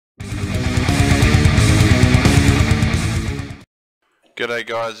G'day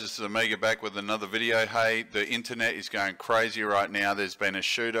guys, this is Omega back with another video. Hey, the internet is going crazy right now. There's been a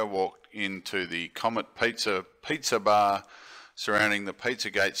shooter walked into the Comet pizza bar surrounding the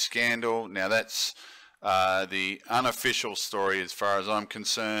Pizzagate scandal. Now that's the unofficial story as far as I'm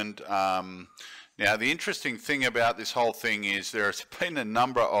concerned. Now the interesting thing about this whole thing is there's been a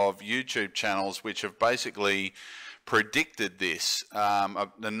number of YouTube channels which have basically predicted this.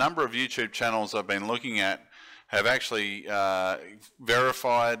 The number of YouTube channels I've been looking at have actually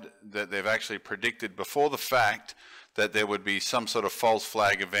verified that they've actually predicted before the fact that there would be some sort of false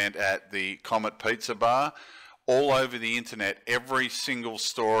flag event at the Comet Pizza Bar. All over the internet, every single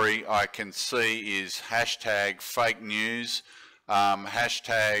story I can see is hashtag fake news,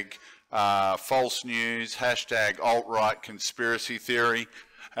 hashtag false news, hashtag alt-right conspiracy theory,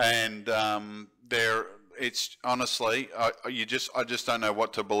 and it's honestly, I just don't know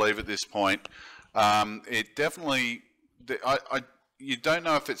what to believe at this point. It definitely, you don't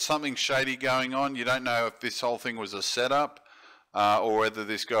know if it's something shady going on. You don't know if this whole thing was a setup or whether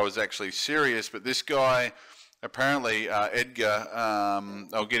this guy was actually serious. But this guy, apparently Edgar,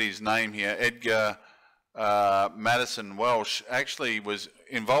 I'll get his name here, Edgar Madison Welsh, actually was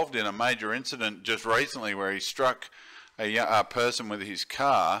involved in a major incident just recently where he struck a person with his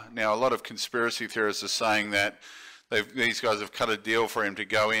car. Now, a lot of conspiracy theorists are saying that these guys have cut a deal for him to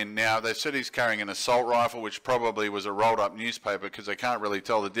go in. Now, they've said he's carrying an assault rifle, which probably was a rolled-up newspaper because they can't really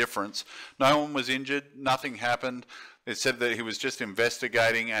tell the difference. No one was injured. Nothing happened. It said that he was just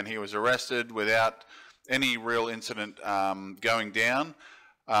investigating and he was arrested without any real incident going down.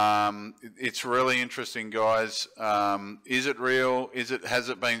 It's really interesting, guys. Is it real? Has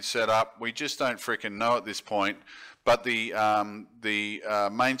it been set up? We just don't freaking know at this point. But the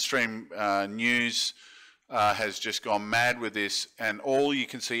mainstream news has just gone mad with this, and all you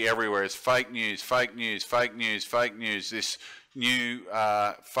can see everywhere is fake news, fake news, fake news, fake news. This new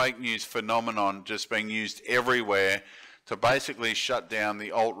fake news phenomenon just being used everywhere to basically shut down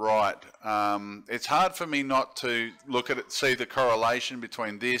the alt-right. It's hard for me not to look at it, see the correlation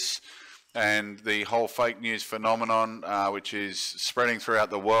between this and the whole fake news phenomenon, which is spreading throughout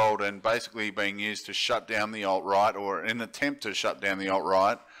the world and basically being used to shut down the alt-right, or an attempt to shut down the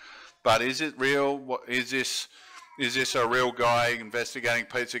alt-right. But is it real? Is this a real guy investigating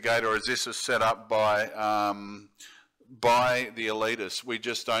Pizzagate, or is this a setup by the elitists? We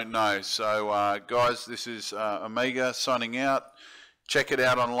just don't know. So, guys, this is Omega signing out. Check it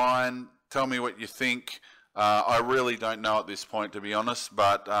out online. Tell me what you think. I really don't know at this point, to be honest,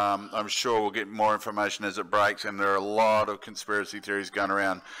 but I'm sure we'll get more information as it breaks, and there are a lot of conspiracy theories going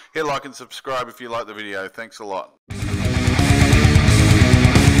around. Hit like and subscribe if you like the video. Thanks a lot.